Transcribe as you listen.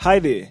Hi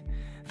there.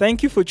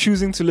 Thank you for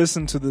choosing to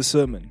listen to this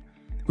sermon.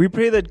 We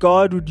pray that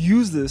God would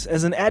use this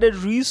as an added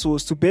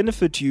resource to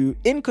benefit you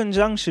in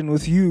conjunction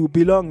with you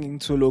belonging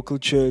to a local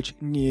church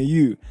near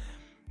you.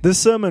 This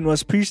sermon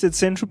was preached at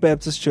Central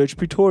Baptist Church,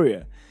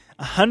 Pretoria.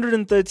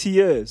 130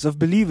 years of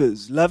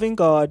believers loving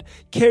God,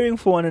 caring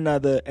for one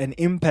another, and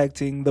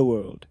impacting the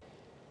world.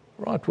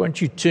 Right, won't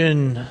you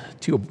turn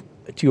to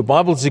your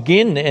Bibles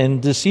again,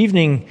 and this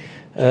evening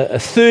a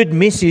third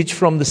message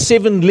from the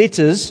 7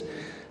 letters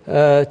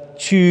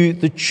to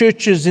the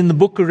churches in the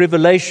book of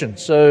Revelation.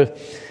 So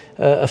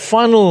a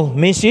final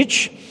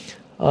message.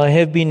 I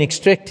have been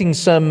extracting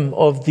some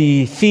of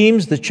the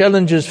themes, the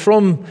challenges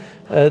from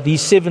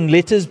these 7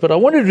 letters, but I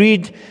want to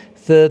read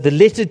the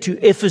letter to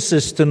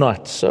Ephesus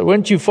tonight. So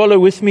won't you follow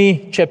with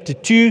me, chapter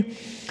 2,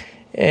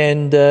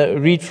 and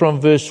read from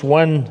verse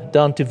 1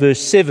 down to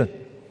verse 7.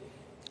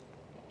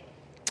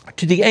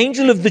 To the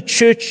angel of the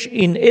church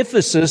in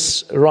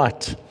Ephesus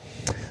write,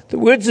 the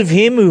words of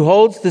him who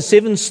holds the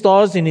 7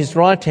 stars in his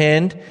right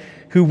hand,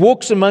 who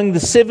walks among the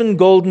 7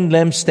 golden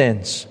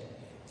lampstands.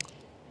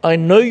 I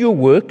know your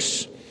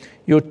works,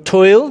 your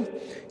toil,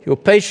 your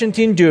patient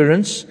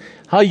endurance,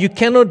 how you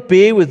cannot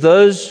bear with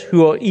those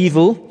who are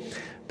evil,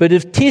 but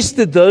have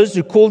tested those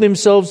who call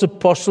themselves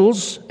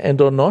apostles and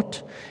are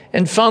not,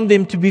 and found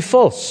them to be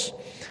false.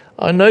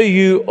 I know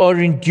you are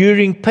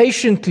enduring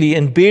patiently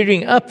and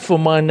bearing up for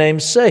my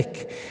name's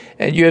sake,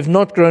 and you have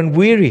not grown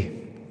weary.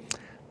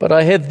 But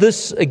I have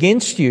this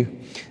against you,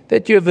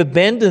 that you have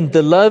abandoned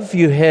the love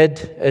you had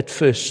at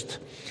first.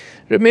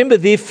 Remember,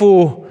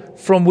 therefore,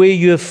 from where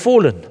you have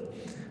fallen,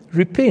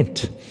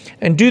 repent,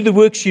 and do the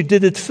works you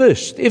did at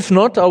first. If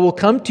not, I will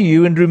come to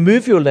you and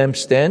remove your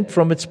lampstand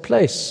from its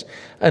place,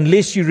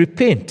 unless you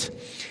repent.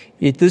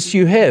 Yet this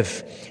you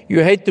have.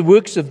 You hate the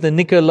works of the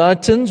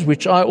Nicolaitans,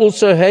 which I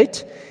also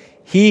hate.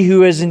 He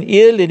who has an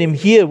ear, let him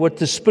hear what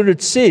the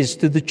Spirit says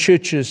to the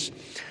churches.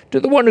 To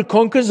the one who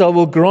conquers, I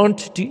will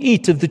grant to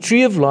eat of the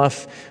tree of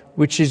life,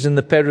 which is in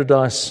the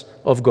paradise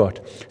of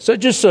God. So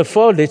just so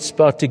far, let's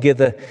bow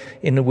together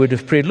in a word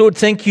of prayer. Lord,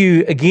 thank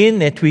you again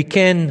that we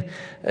can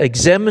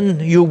examine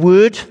your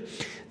word,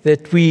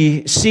 that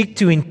we seek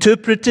to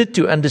interpret it,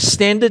 to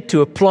understand it,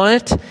 to apply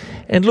it.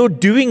 And Lord,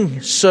 doing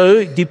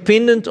so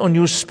dependent on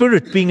your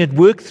Spirit being at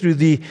work through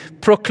the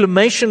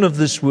proclamation of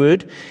this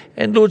word.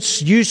 And Lord,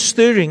 you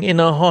stirring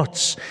in our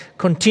hearts,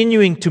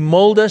 continuing to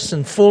mold us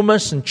and form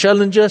us and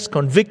challenge us,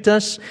 convict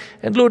us.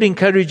 And Lord,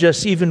 encourage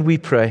us even, we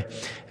pray.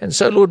 And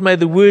so, Lord, may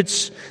the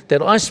words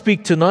that I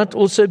speak tonight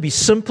also be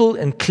simple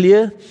and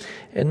clear.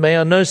 And may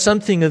I know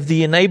something of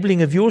the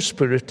enabling of your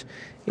Spirit.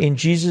 In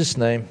Jesus'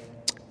 name,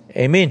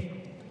 amen.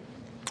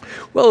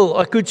 Well,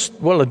 I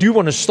do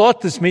want to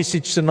start this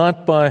message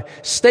tonight by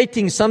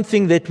stating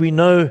something that we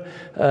know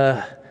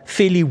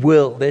fairly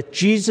well, that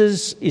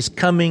Jesus is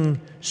coming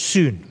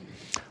soon.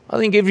 I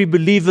think every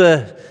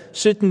believer,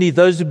 certainly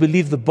those who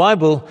believe the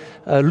Bible,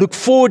 look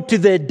forward to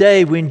that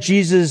day when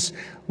Jesus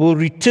will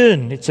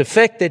return. It's a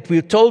fact that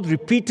we're told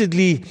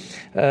repeatedly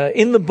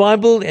in the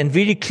Bible and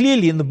very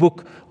clearly in the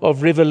book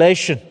of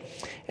Revelation.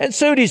 And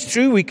so it is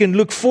true, we can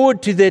look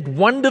forward to that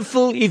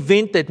wonderful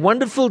event, that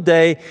wonderful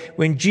day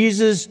when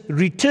Jesus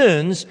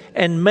returns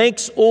and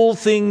makes all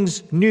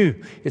things new.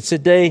 It's a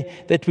day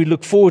that we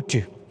look forward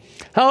to.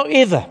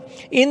 However,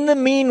 in the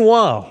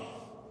meanwhile,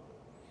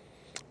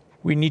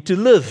 we need to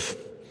live.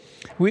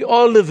 We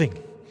are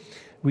living.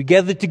 We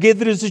gather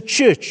together as a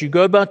church. You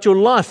go about your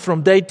life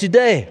from day to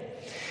day.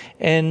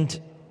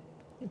 And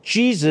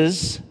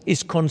Jesus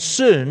is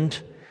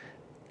concerned,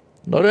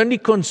 not only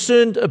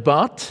concerned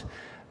about,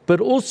 but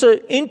also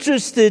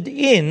interested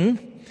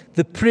in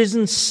the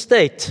present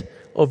state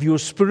of your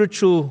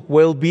spiritual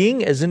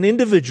well-being as an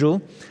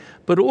individual,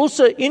 but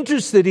also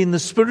interested in the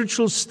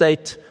spiritual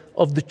state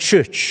of the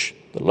church,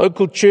 the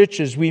local church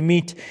as we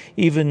meet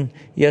even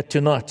here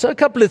tonight. So a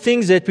couple of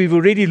things that we've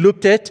already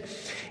looked at.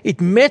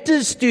 It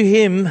matters to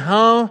him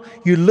how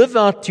you live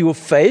out your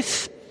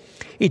faith.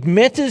 It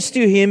matters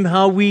to him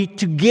how we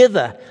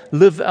together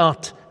live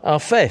out our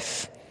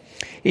faith.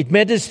 It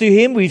matters to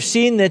him, we've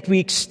seen, that we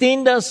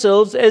extend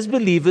ourselves as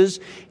believers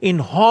in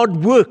hard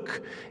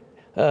work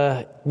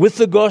with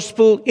the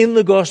gospel, in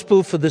the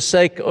gospel, for the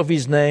sake of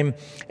his name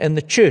and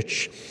the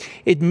church.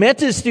 It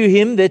matters to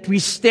him that we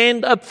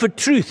stand up for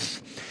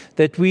truth,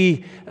 that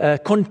we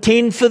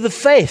contend for the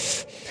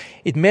faith.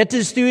 It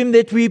matters to him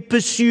that we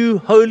pursue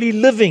holy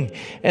living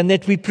and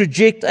that we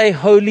project a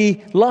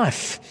holy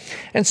life.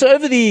 And so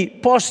over the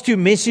past 2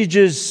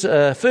 messages,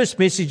 first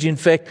message in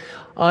fact,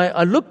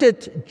 I looked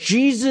at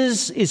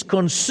Jesus is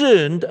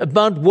concerned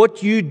about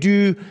what you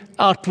do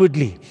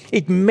outwardly.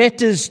 It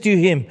matters to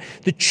him.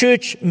 The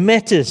church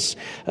matters.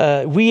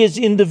 We as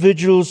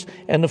individuals,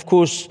 and of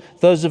course,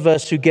 those of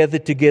us who gather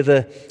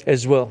together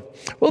as well.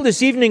 Well,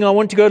 this evening I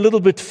want to go a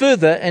little bit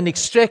further and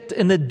extract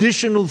an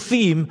additional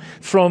theme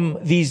from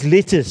these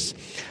letters.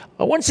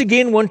 I once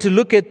again want to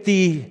look at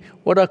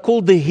what I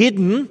call the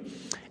hidden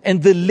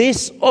and the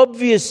less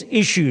obvious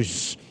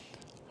issues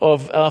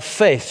of our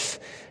faith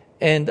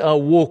and our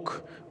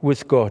walk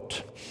with God.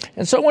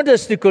 And so I want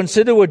us to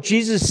consider what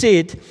Jesus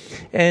said,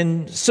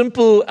 and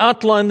simple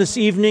outline this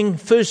evening.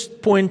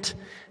 First point,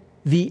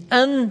 the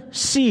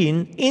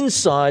unseen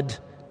inside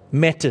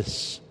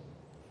matters.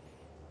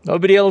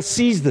 Nobody else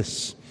sees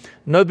this.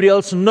 Nobody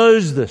else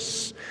knows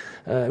this.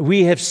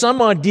 We have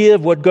some idea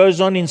of what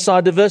goes on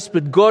inside of us,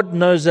 but God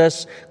knows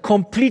us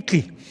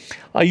completely.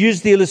 I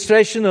used the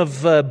illustration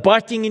of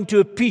biting into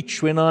a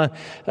peach when I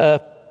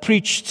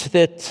preached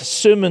that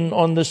sermon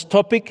on this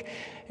topic.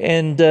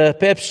 And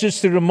perhaps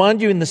just to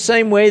remind you, in the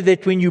same way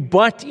that when you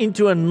bite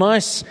into a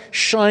nice,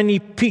 shiny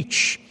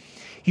peach,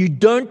 you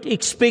don't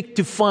expect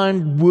to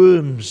find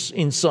worms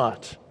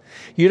inside.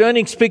 You don't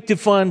expect to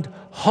find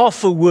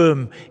half a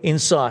worm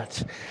inside.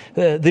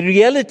 The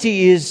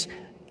reality is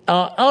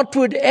our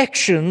outward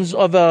actions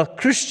of our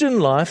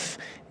Christian life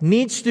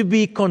needs to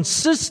be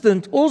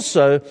consistent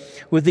also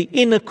with the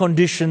inner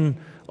condition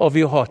of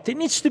your heart. There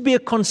needs to be a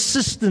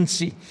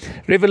consistency.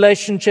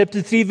 Revelation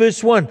chapter 3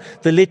 verse 1,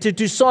 the letter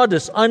to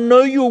Sardis. I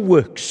know your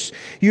works.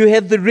 You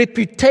have the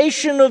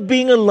reputation of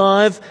being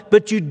alive,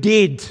 but you're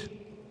dead.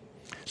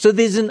 So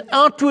there's an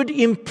outward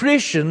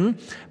impression,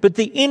 but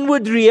the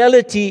inward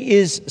reality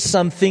is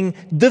something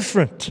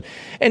different.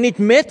 And it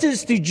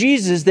matters to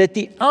Jesus that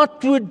the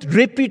outward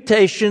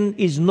reputation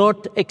is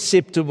not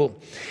acceptable.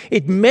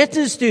 It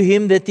matters to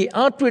him that the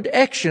outward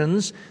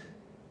actions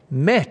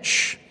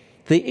match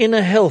the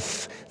inner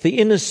health, the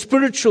inner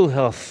spiritual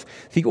health,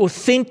 the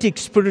authentic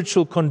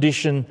spiritual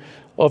condition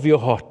of your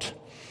heart.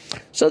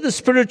 So the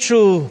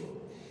spiritual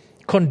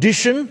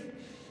condition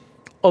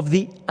of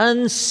the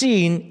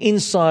unseen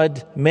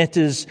inside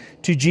matters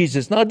to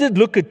Jesus. Now, I did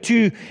look at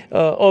two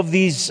of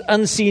these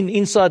unseen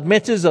inside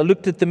matters. I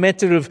looked at the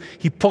matter of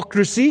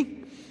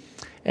hypocrisy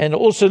and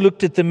also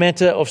looked at the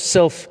matter of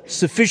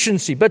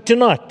self-sufficiency. But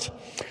tonight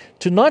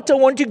I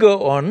want to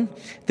go on.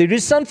 There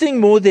is something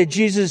more that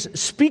Jesus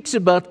speaks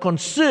about,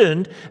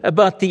 concerned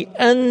about the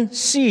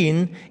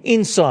unseen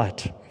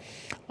inside.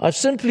 I've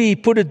simply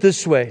put it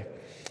this way.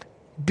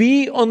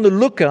 Be on the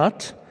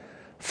lookout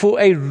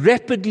for a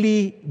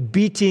rapidly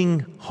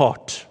beating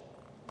heart.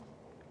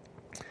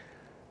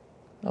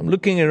 I'm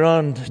looking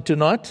around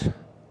tonight,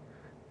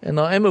 and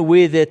I am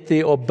aware that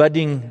there are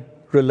budding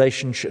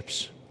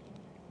relationships.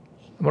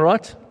 Am I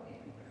right?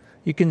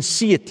 You can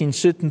see it in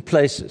certain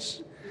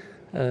places.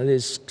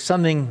 There's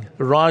something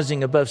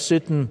rising above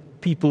certain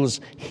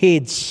people's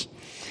heads.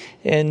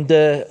 And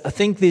I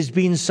think there's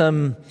been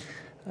some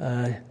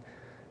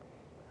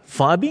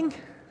vibing.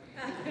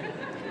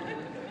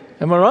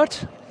 Am I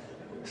right?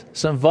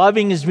 Some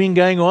vibing has been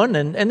going on,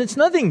 and it's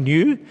nothing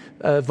new.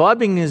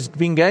 Vibing has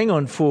been going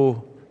on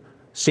for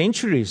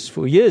centuries,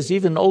 for years.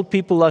 Even old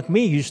people like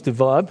me used to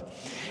vibe.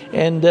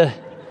 And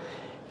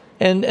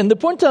the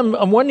point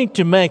I'm wanting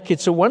to make,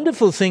 it's a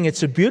wonderful thing,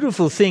 it's a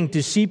beautiful thing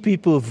to see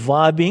people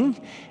vibing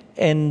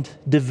and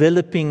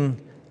developing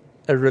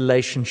a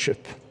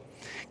relationship.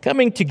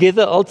 Coming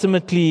together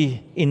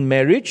ultimately in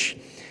marriage.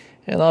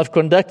 And I've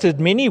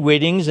conducted many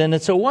weddings, and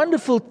it's a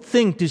wonderful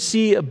thing to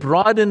see a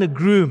bride and a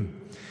groom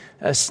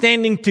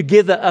standing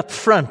together up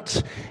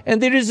front.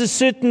 And there is a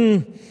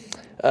certain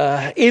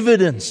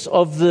evidence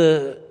of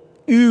the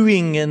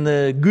oohing and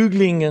the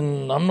googling,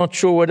 and I'm not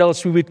sure what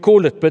else we would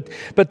call it,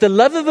 but the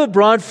love of a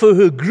bride for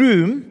her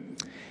groom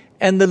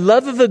and the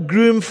love of a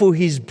groom for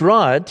his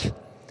bride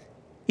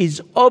is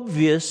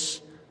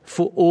obvious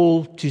for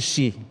all to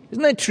see.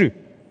 Isn't that true?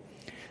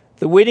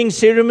 The wedding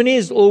ceremony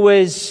is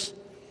always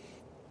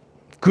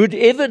good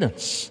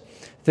evidence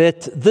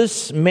that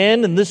this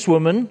man and this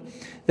woman,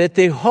 that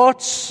their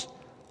hearts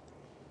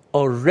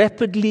are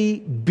rapidly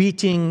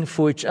beating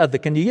for each other.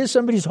 Can you hear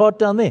somebody's heart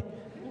down there?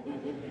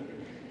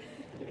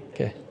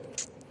 Okay.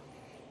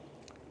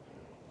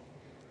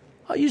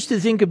 I used to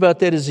think about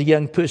that as a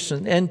young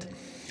person, and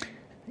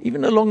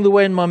even along the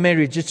way in my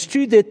marriage, it's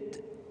true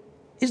that,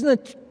 isn't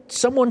it,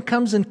 someone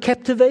comes and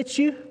captivates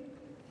you?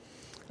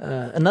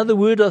 Another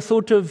word I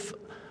thought of,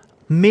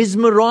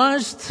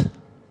 mesmerized.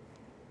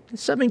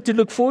 It's something to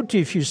look forward to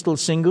if you're still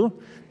single.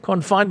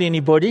 Can't find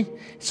anybody.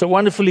 It's a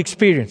wonderful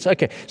experience.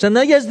 Okay, so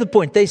now here's the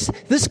point.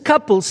 This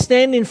couple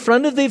stand in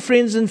front of their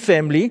friends and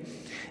family,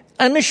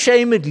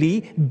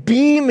 unashamedly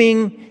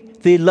beaming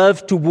their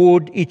love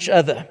toward each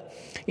other.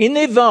 In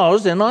their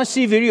vows, and I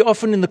see very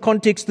often in the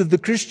context of the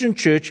Christian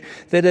church,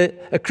 that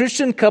a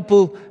Christian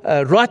couple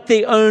write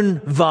their own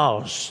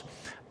vows.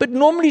 But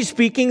normally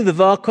speaking, the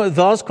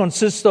vows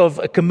consist of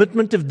a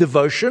commitment of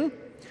devotion,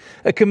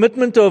 a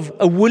commitment of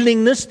a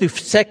willingness to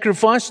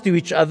sacrifice to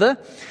each other,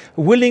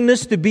 a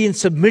willingness to be in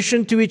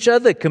submission to each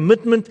other, a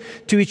commitment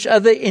to each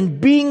other in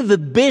being the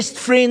best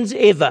friends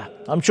ever.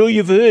 I'm sure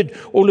you've heard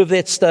all of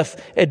that stuff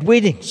at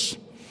weddings.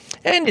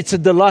 And it's a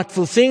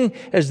delightful thing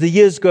as the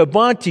years go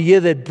by to hear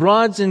that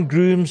brides and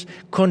grooms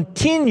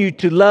continue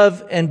to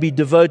love and be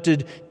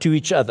devoted to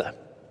each other.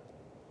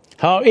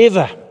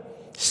 However,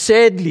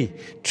 sadly,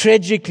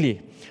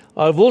 tragically,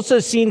 I've also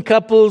seen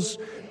couples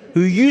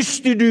who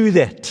used to do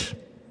that,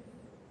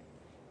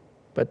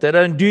 but they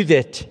don't do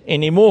that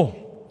anymore.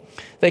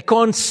 They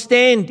can't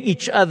stand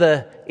each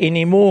other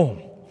anymore.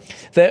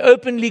 They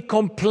openly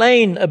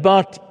complain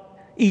about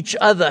each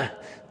other,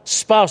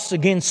 spouse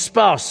against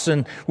spouse,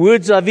 and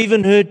words I've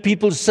even heard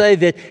people say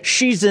that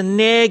she's a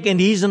nag and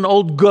he's an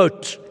old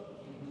goat.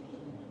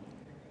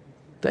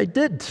 They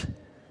did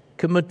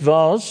commit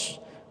vows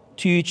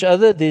to each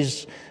other.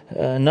 There's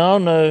now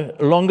no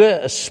longer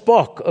a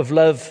spark of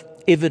love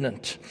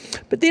evident.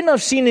 But then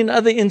I've seen in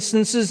other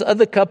instances,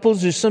 other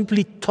couples who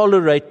simply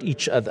tolerate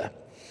each other.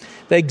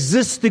 They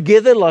exist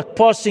together like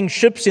passing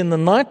ships in the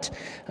night.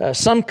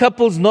 Some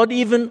couples not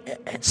even,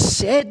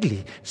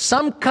 sadly,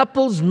 some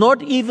couples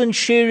not even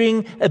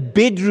sharing a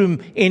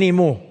bedroom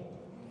anymore.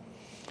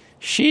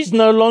 She's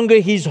no longer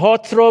his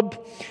heartthrob,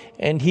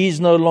 and he's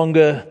no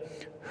longer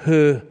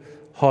her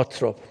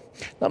heartthrob.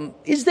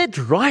 Is that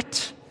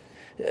right?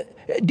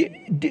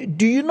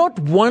 Do you not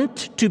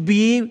want to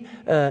be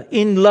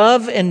in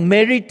love and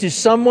married to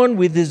someone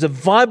where there's a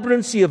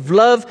vibrancy of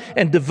love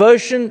and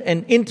devotion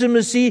and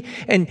intimacy,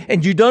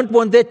 and you don't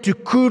want that to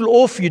cool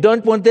off, you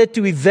don't want that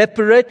to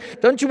evaporate?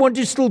 Don't you want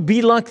to still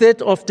be like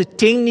that after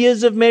 10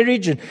 years of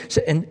marriage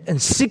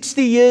and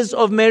 60 years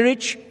of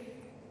marriage?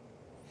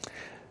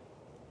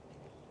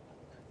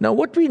 Now,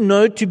 what we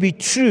know to be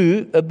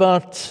true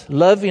about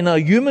love in our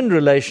human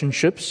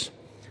relationships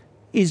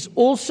is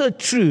also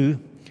true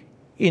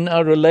in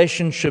our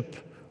relationship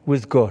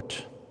with God.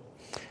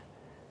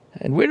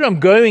 And where I'm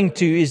going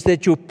to is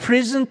that your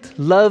present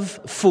love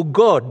for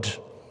God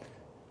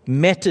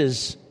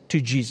matters to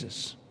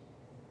Jesus.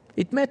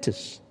 It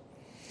matters.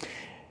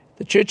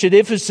 The church at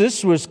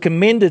Ephesus was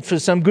commended for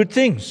some good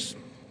things.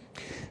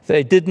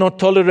 They did not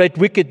tolerate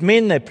wicked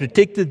men. They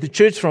protected the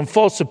church from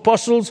false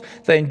apostles.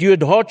 They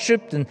endured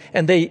hardship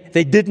and they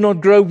did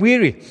not grow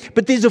weary.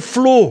 But there's a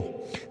flaw.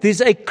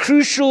 There's a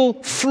crucial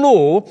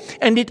flaw,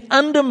 and it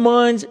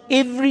undermines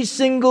every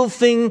single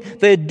thing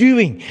they're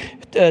doing.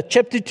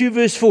 Chapter 2,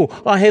 verse 4.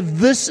 I have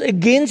this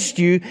against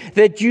you,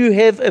 that you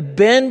have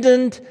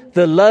abandoned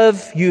the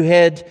love you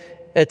had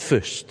at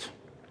first.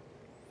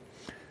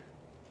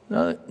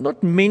 Now,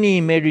 not many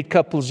married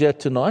couples here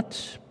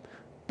tonight,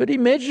 but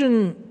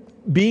imagine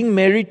being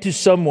married to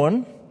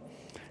someone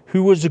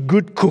who was a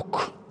good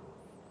cook,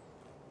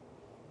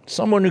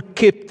 someone who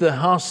kept the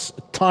house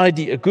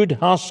tidy, a good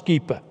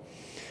housekeeper,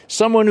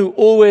 someone who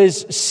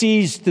always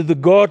sees to the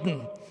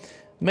garden,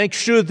 makes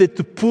sure that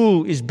the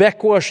pool is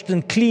backwashed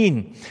and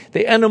clean,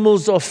 the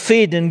animals are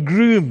fed and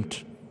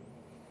groomed,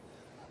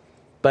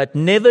 but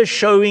never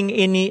showing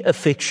any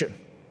affection.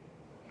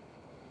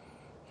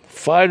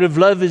 Fire of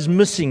love is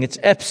missing, it's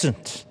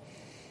absent.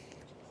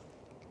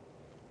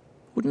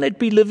 Wouldn't that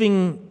be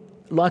living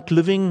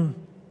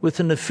with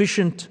an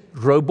efficient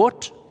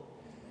robot?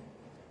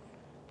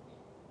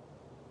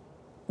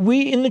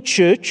 We in the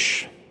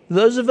church,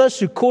 those of us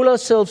who call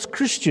ourselves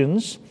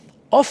Christians,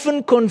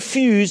 often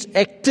confuse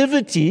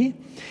activity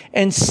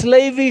and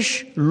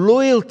slavish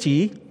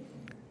loyalty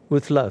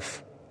with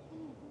love.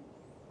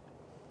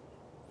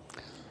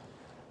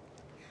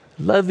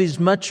 Love is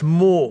much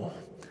more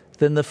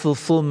than the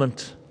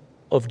fulfillment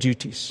of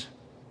duties.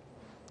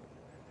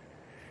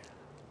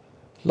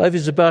 Love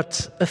is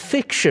about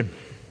affection.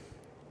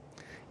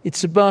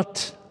 It's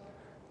about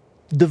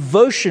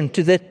devotion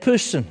to that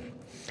person.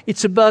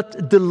 It's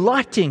about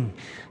delighting,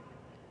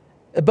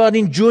 about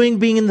enjoying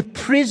being in the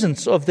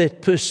presence of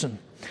that person.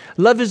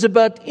 Love is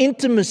about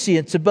intimacy.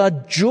 It's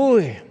about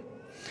joy.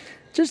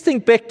 Just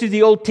think back to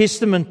the Old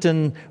Testament,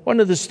 and one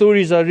of the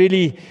stories I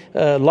really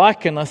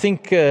like, and I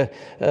think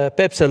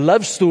perhaps a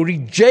love story.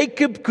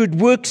 Jacob could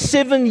work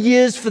 7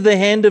 years for the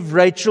hand of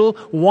Rachel.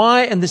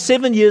 Why? And the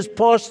 7 years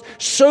passed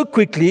so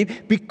quickly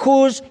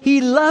because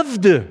he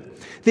loved her.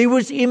 There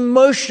was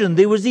emotion,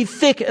 there was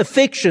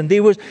affection,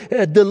 there was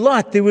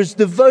delight, there was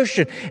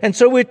devotion. And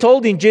so we're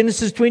told in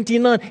Genesis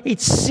 29, it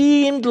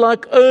seemed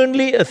like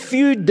only a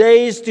few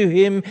days to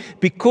him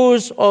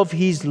because of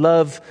his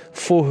love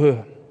for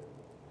her.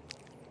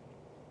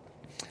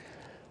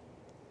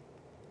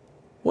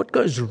 What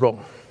goes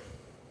wrong?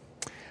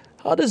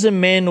 How does a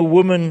man or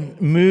woman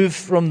move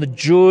from the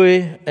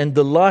joy and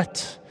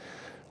delight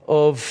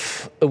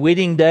of a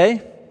wedding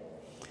day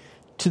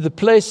to the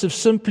place of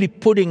simply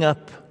putting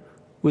up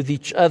with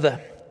each other?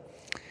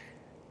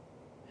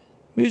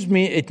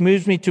 It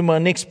moves me to my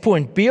next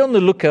point. Be on the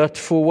lookout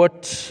for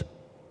what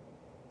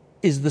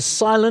is the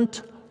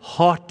silent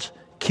heart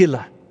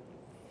killer.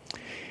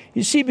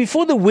 You see,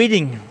 before the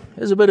wedding,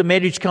 there's a bit of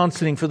marriage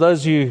counseling for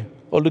those who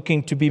are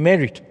looking to be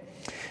married.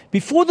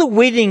 Before the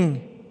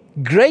wedding,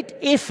 great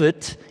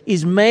effort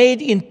is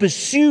made in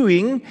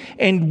pursuing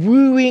and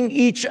wooing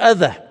each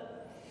other.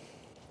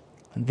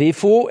 And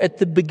therefore, at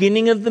the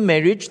beginning of the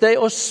marriage, they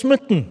are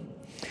smitten.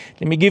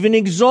 Let me give an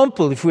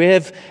example. If we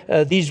have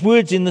these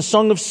words in the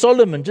Song of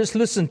Solomon, just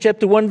listen,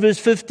 chapter 1, verse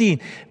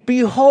 15.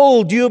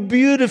 Behold, you're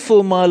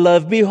beautiful, my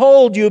love.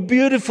 Behold, you're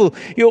beautiful.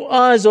 Your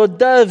eyes are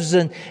doves,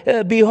 and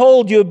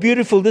behold, you're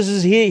beautiful. This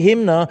is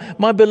him now.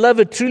 My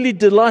beloved, truly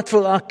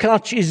delightful, our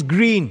couch is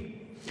green.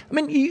 I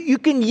mean, you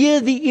can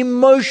hear the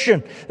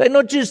emotion. They're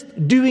not just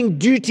doing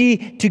duty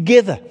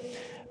together.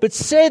 But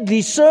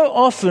sadly, so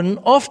often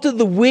after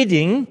the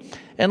wedding,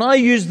 And I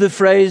use the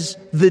phrase,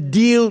 the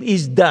deal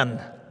is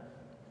done.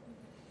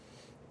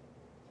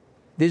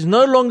 There's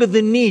no longer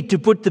the need to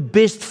put the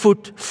best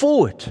foot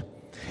forward.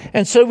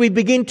 And so we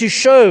begin to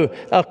show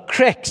our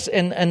cracks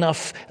and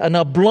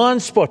our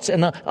blind spots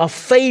and our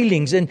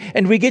failings.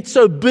 And we get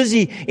so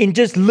busy in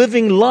just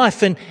living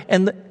life.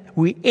 And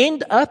we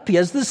end up,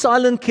 here's the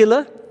silent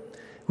killer,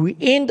 we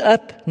end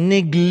up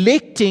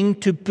neglecting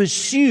to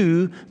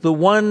pursue the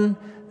one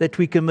that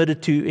we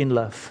committed to in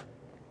love.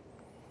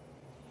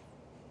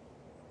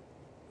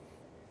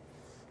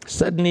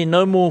 Suddenly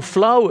no more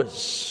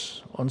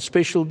flowers on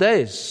special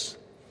days.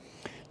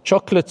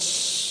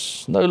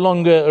 Chocolates no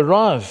longer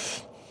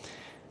arrive.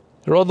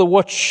 Rather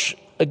watch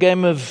a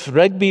game of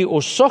rugby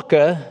or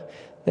soccer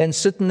than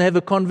sit and have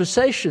a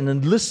conversation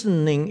and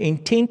listening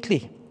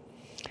intently.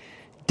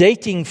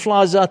 Dating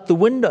flies out the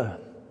window.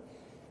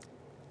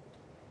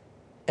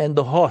 And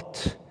the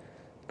heart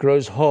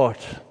grows hard.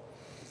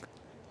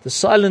 The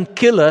silent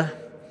killer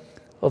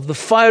of the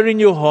fire in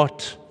your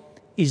heart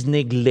is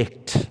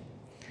neglect.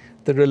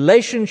 The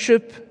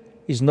relationship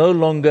is no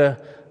longer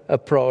a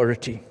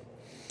priority.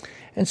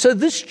 And so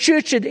this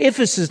church at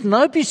Ephesus, and I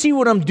hope you see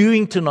what I'm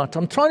doing tonight.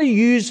 I'm trying to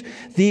use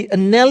the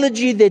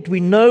analogy that we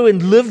know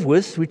and live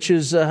with, which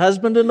is a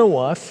husband and a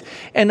wife,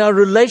 and our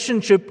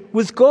relationship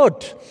with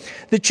God.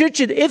 The church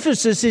at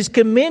Ephesus is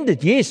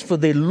commended, yes, for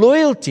their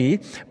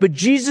loyalty, but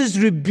Jesus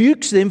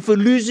rebukes them for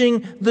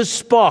losing the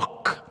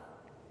spark.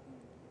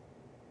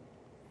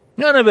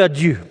 I don't know about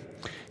you.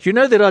 You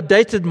know that I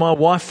dated my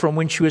wife from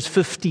when she was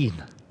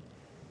 15.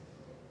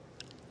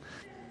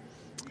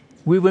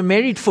 We were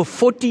married for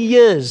 40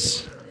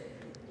 years.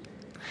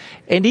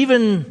 And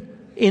even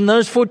in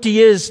those 40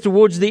 years,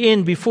 towards the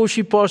end, before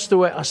she passed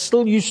away, I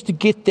still used to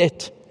get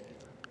that.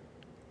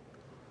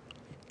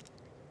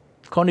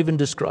 Can't even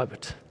describe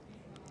it.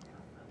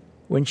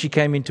 When she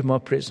came into my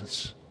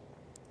presence.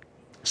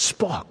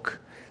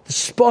 Spark. The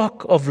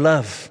spark of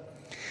love.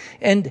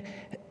 And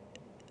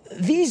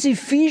these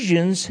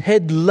Ephesians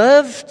had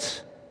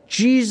loved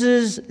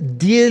Jesus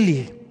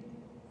dearly.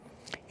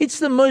 It's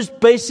the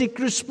most basic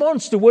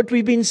response to what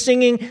we've been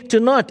singing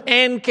tonight.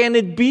 And can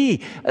it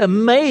be?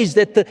 Amazed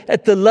at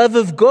the love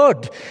of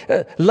God.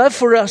 Love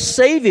for our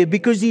Savior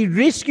because He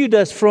rescued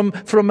us from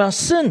our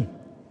sin.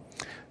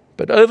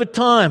 But over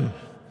time,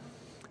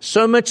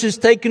 so much is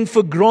taken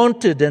for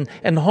granted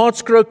and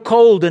hearts grow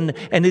cold and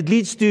it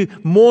leads to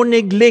more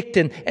neglect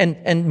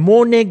and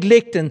more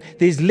neglect, and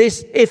there's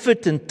less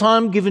effort and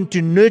time given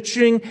to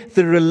nurturing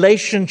the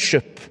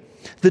relationship,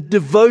 the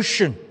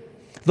devotion,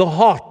 the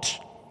heart.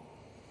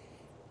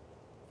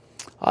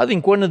 I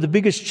think one of the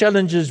biggest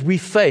challenges we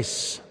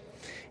face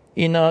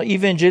in our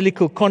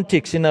evangelical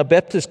context, in our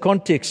Baptist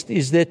context,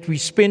 is that we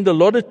spend a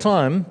lot of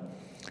time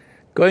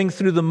going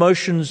through the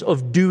motions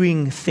of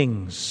doing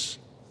things.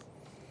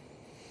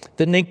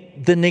 The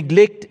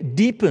neglect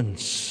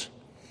deepens,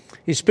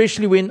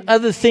 especially when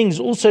other things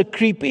also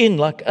creep in,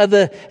 like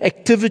other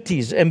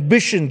activities,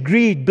 ambition,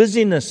 greed,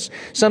 busyness,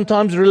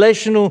 sometimes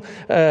relational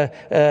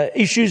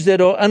issues that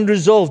are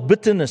unresolved,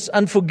 bitterness,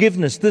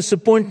 unforgiveness,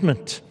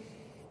 disappointment.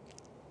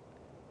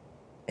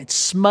 It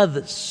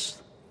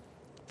smothers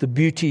the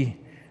beauty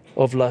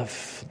of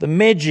love. The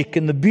magic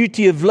and the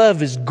beauty of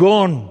love is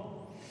gone.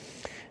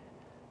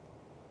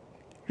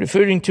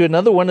 Referring to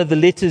another one of the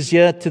letters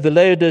here to the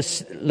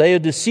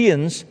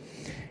Laodiceans,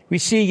 we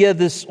see here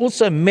this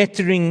also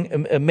mattering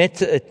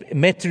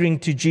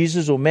to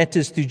Jesus, or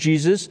matters to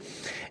Jesus.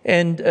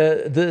 And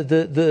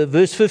the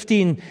verse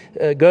 15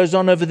 goes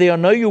on over there. I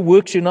know your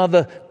works, you're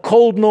neither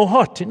cold nor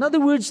hot. In other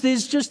words,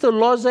 there's just a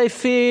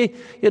laissez-faire,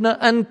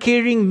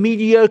 uncaring,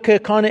 mediocre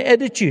kind of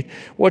attitude.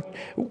 What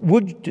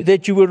would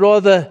that you were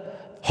rather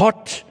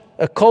hot,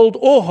 cold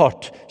or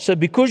hot. So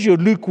because you're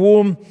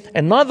lukewarm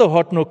and neither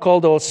hot nor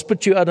cold, I'll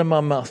spit you out of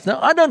my mouth. Now,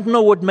 I don't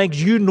know what makes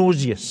you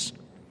nauseous.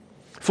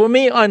 For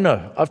me, I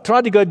know. I've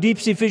tried to go deep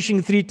sea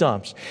fishing 3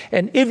 times.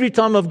 And every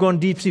time I've gone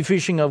deep sea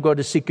fishing, I've got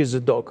as sick as a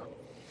dog.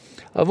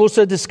 I've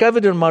also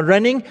discovered in my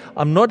running,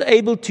 I'm not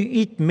able to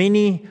eat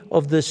many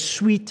of the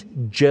sweet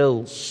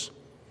gels.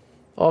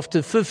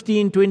 After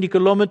 15, 20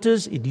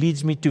 kilometers, it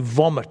leads me to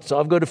vomit. So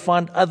I've got to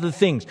find other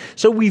things.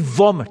 So we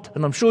vomit,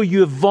 and I'm sure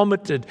you have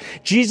vomited.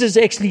 Jesus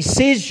actually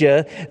says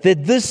here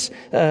that this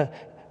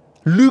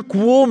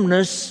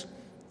lukewarmness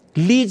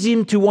leads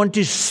him to want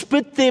to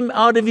spit them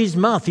out of his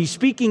mouth. He's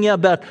speaking here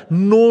about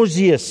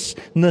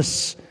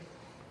nauseousness.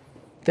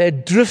 They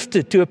had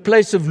drifted to a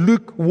place of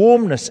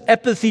lukewarmness,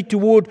 apathy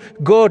toward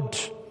God.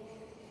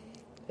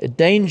 A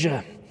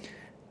danger,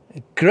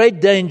 a great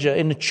danger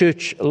in a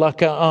church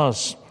like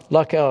ours.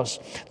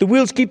 The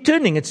wheels keep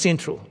turning at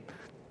Central.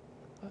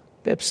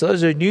 Perhaps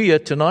those who are new here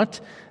tonight,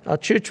 our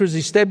church was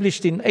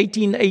established in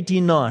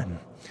 1889.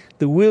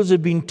 The wheels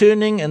have been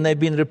turning and they've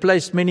been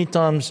replaced many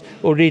times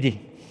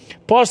already.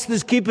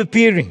 Pastors keep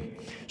appearing.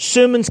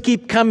 Sermons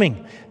keep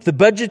coming. The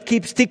budget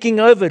keeps ticking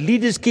over.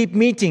 Leaders keep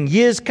meeting.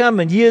 Years come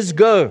and years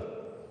go.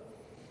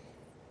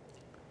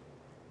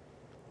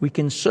 We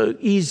can so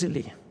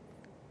easily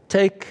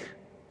take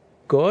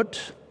God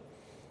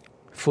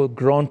for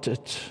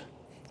granted.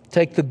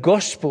 take the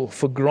gospel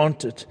for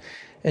granted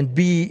and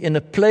be in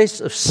a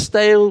place of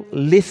stale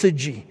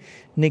lethargy,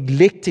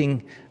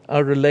 neglecting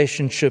our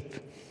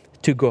relationship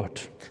to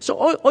God.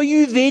 So are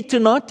you there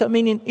tonight? I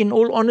mean, in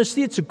all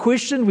honesty, it's a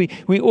question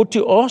we ought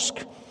to ask.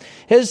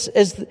 Has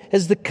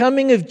the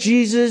coming of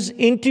Jesus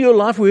into your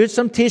life, we heard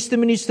some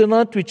testimonies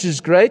tonight, which is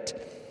great.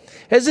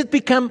 Has it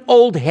become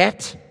old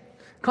hat?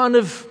 Kind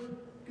of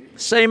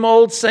same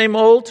old, same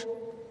old?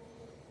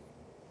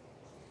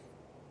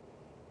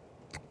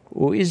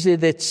 Or is there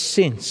that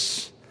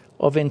sense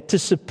of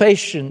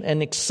anticipation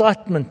and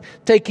excitement,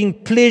 taking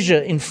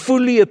pleasure in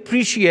fully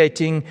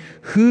appreciating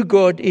who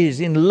God is,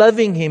 in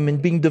loving Him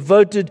and being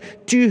devoted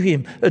to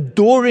Him,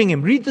 adoring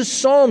Him? Read the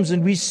Psalms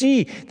and we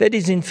see that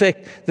is in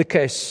fact the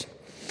case.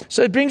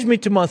 So it brings me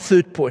to my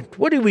third point.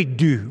 What do we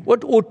do?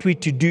 What ought we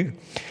to do?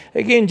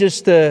 Again,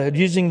 just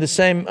using the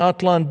same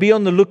outline, be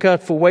on the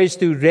lookout for ways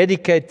to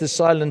eradicate the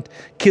silent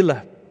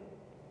killer.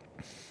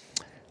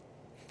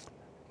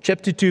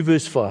 Chapter 2,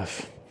 verse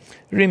 5.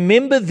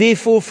 Remember,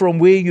 therefore, from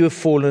where you have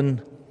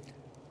fallen,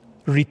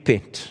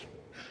 repent.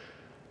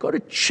 Got to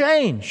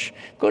change.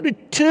 Got to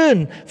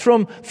turn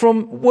from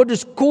what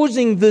is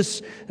causing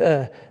this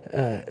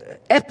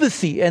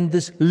apathy and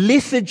this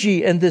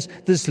lethargy and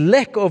this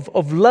lack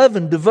of love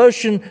and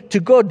devotion to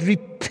God.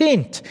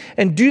 Repent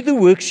and do the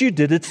works you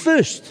did at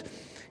first.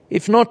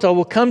 If not, I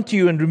will come to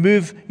you and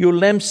remove your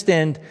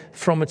lampstand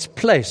from its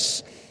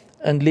place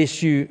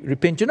unless you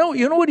repent. You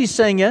know what he's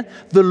saying here?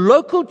 The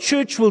local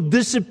church will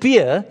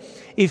disappear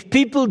if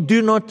people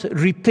do not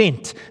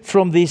repent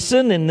from their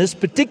sin, in this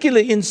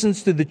particular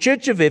instance to the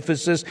church of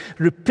Ephesus,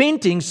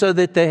 repenting so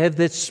that they have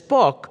that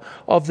spark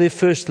of their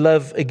first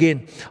love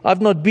again.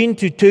 I've not been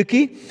to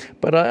Turkey,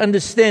 but I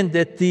understand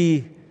that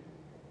the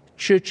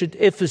church at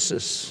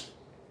Ephesus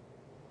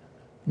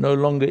no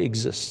longer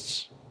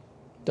exists.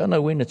 Don't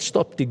know when it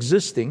stopped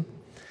existing,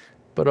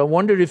 but I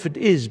wonder if it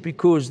is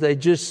because they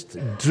just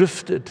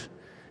drifted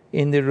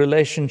in their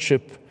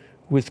relationship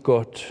with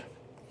God.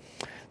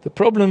 The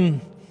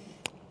problem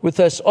with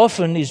us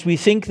often is we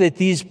think that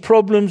these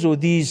problems or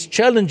these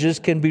challenges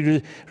can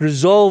be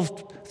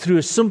resolved through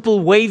a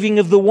simple waving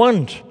of the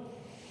wand.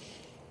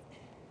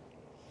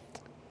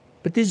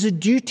 But there's a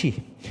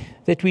duty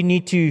that we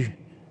need to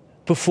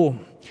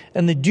perform.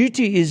 And the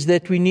duty is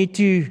that we need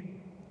to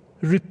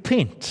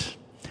repent.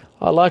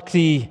 I like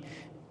the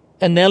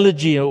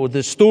analogy or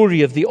the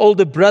story of the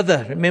older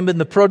brother. Remember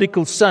the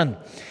prodigal son.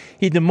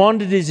 He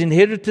demanded his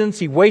inheritance.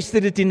 He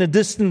wasted it in a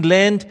distant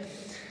land.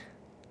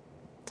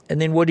 And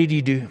then what did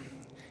he do? He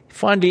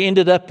finally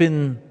ended up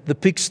in the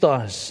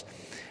pigsties.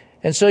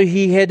 And so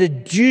he had a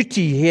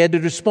duty, he had a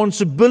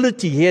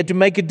responsibility, he had to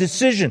make a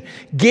decision.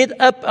 Get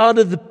up out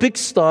of the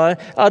pigsty,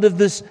 out of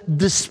this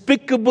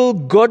despicable,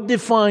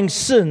 God-defying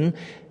sin,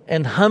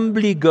 and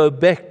humbly go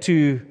back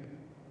to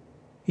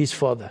his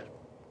father.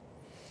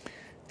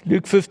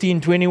 Luke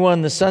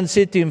 15:21, the son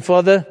said to him,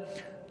 Father,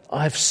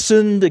 I have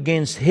sinned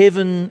against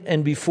heaven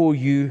and before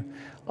you.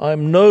 I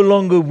am no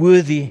longer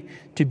worthy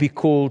to be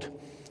called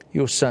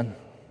your son.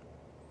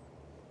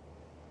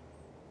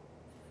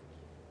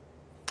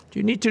 Do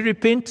you need to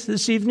repent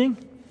this evening?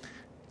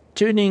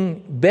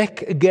 Turning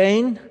back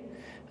again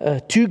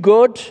to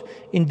God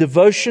in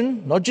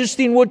devotion, not just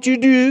in what you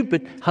do,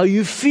 but how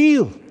you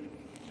feel.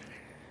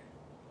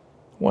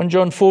 1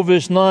 John 4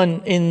 verse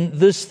 9, in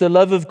this the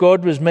love of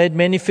God was made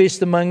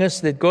manifest among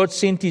us, that God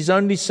sent His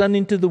only Son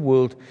into the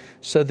world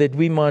so that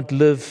we might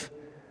live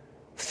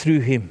through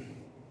Him.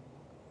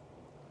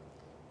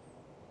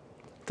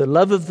 The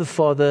love of the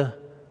Father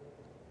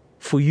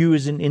for you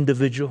as an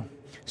individual.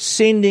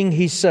 Sending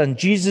His Son,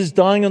 Jesus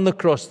dying on the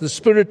cross, the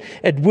Spirit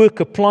at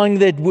work, applying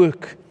that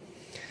work.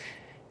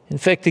 In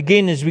fact,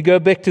 again, as we go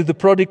back to the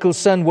prodigal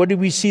son, what do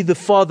we see the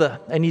father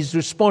and his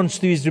response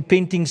to his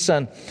repenting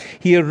son?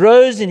 He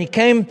arose and he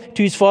came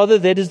to his father,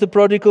 that is the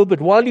prodigal,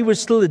 but while he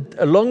was still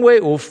a long way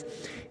off,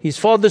 his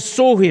father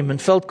saw him and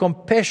felt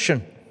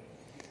compassion,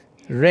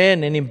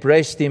 ran and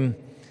embraced him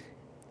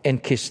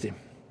and kissed him.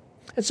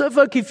 And so,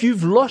 folks, if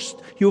you've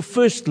lost your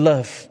first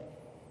love,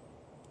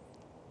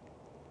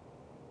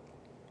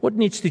 what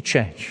needs to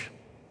change?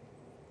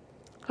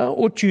 How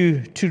ought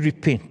you to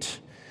repent?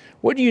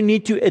 What do you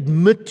need to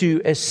admit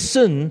to as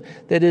sin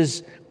that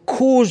has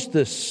caused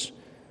this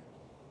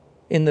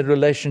in the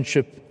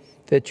relationship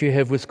that you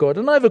have with God?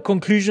 And I have a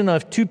conclusion. I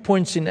have 2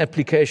 points in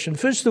application.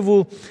 First of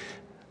all,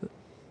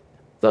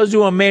 those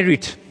who are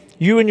married,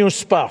 you and your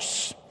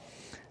spouse,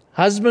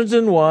 husbands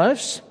and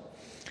wives,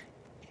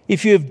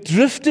 if you have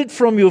drifted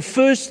from your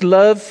first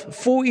love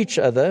for each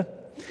other,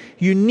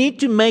 you need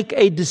to make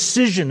a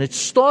decision. It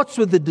starts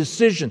with a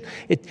decision.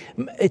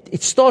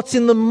 It starts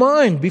in the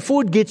mind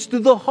before it gets to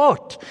the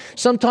heart.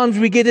 Sometimes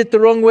we get it the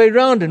wrong way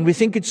around and we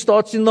think it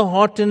starts in the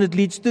heart and it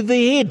leads to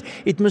the head.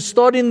 It must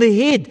start in the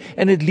head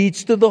and it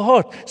leads to the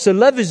heart. So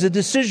love is a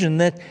decision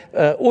that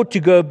ought to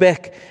go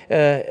back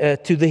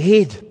to the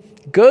head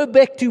Go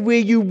back to where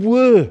you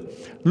were.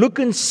 Look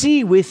and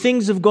see where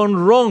things have gone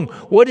wrong.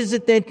 What is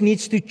it that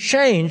needs to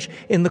change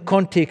in the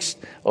context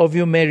of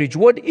your marriage?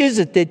 What is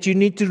it that you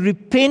need to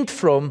repent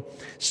from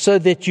so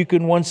that you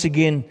can once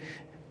again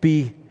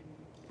be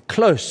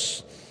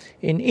close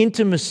in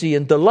intimacy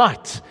and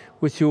delight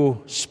with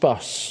your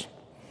spouse?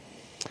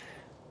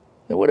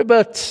 Now, what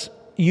about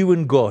you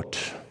and God?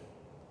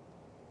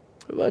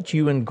 What about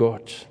you and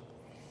God?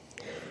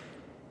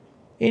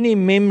 Any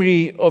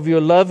memory of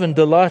your love and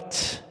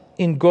delight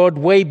in God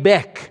way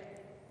back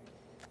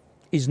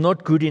is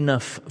not good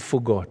enough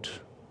for God.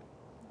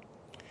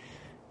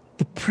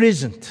 The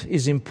present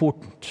is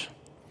important.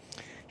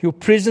 Your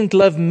present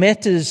love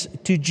matters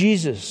to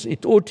Jesus.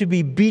 It ought to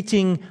be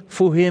beating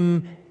for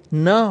Him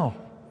now.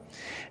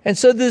 And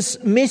so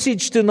this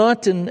message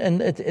tonight, and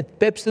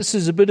perhaps this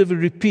is a bit of a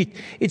repeat,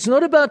 it's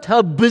not about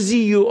how busy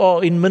you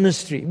are in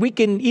ministry. We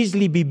can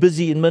easily be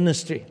busy in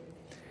ministry.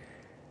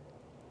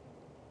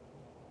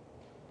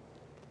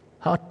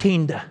 How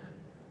tender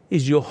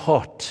is your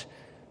heart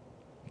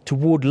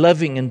toward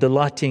loving and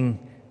delighting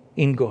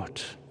in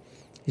God?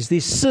 Is there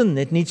sin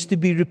that needs to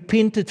be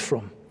repented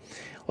from?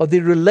 Are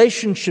there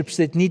relationships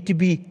that need to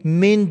be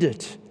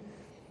mended?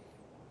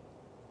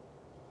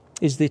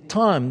 Is there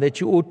time that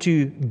you ought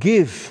to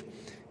give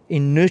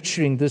in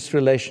nurturing this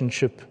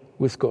relationship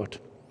with God?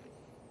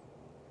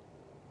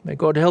 May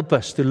God help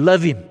us to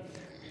love Him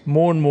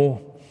more and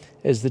more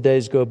as the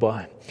days go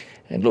by.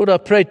 And Lord, I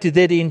pray to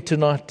that end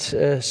tonight,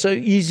 so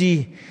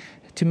easy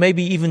to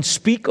maybe even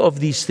speak of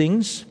these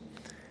things.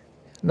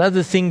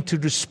 Another thing to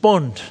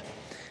respond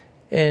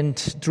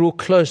and draw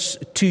close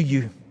to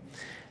you.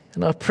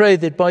 And I pray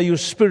that by your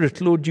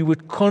Spirit, Lord, you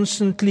would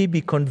constantly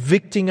be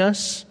convicting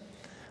us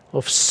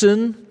of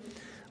sin,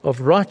 of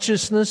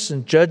righteousness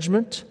and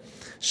judgment,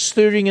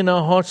 stirring in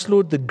our hearts,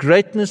 Lord, the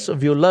greatness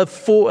of your love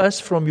for us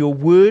from your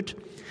word,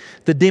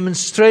 the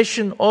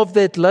demonstration of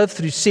that love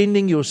through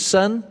sending your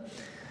Son,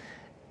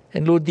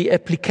 and Lord, the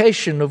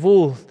application of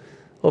all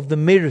of the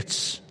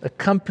merits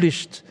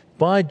accomplished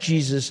by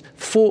Jesus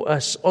for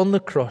us on the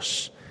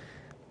cross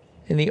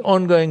in the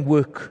ongoing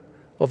work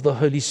of the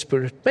Holy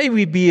Spirit. May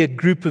we be a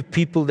group of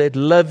people that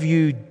love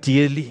you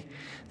dearly,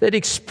 that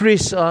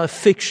express our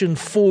affection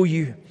for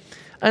you,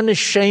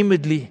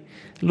 unashamedly,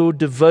 Lord,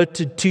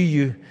 devoted to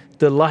you,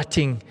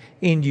 delighting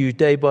in you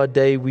day by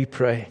day, we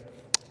pray.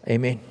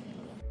 Amen.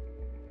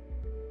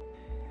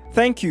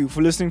 Thank you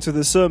for listening to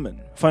this sermon.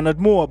 Find out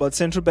more about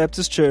Central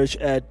Baptist Church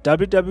at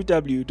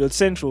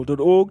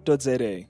www.central.org.za.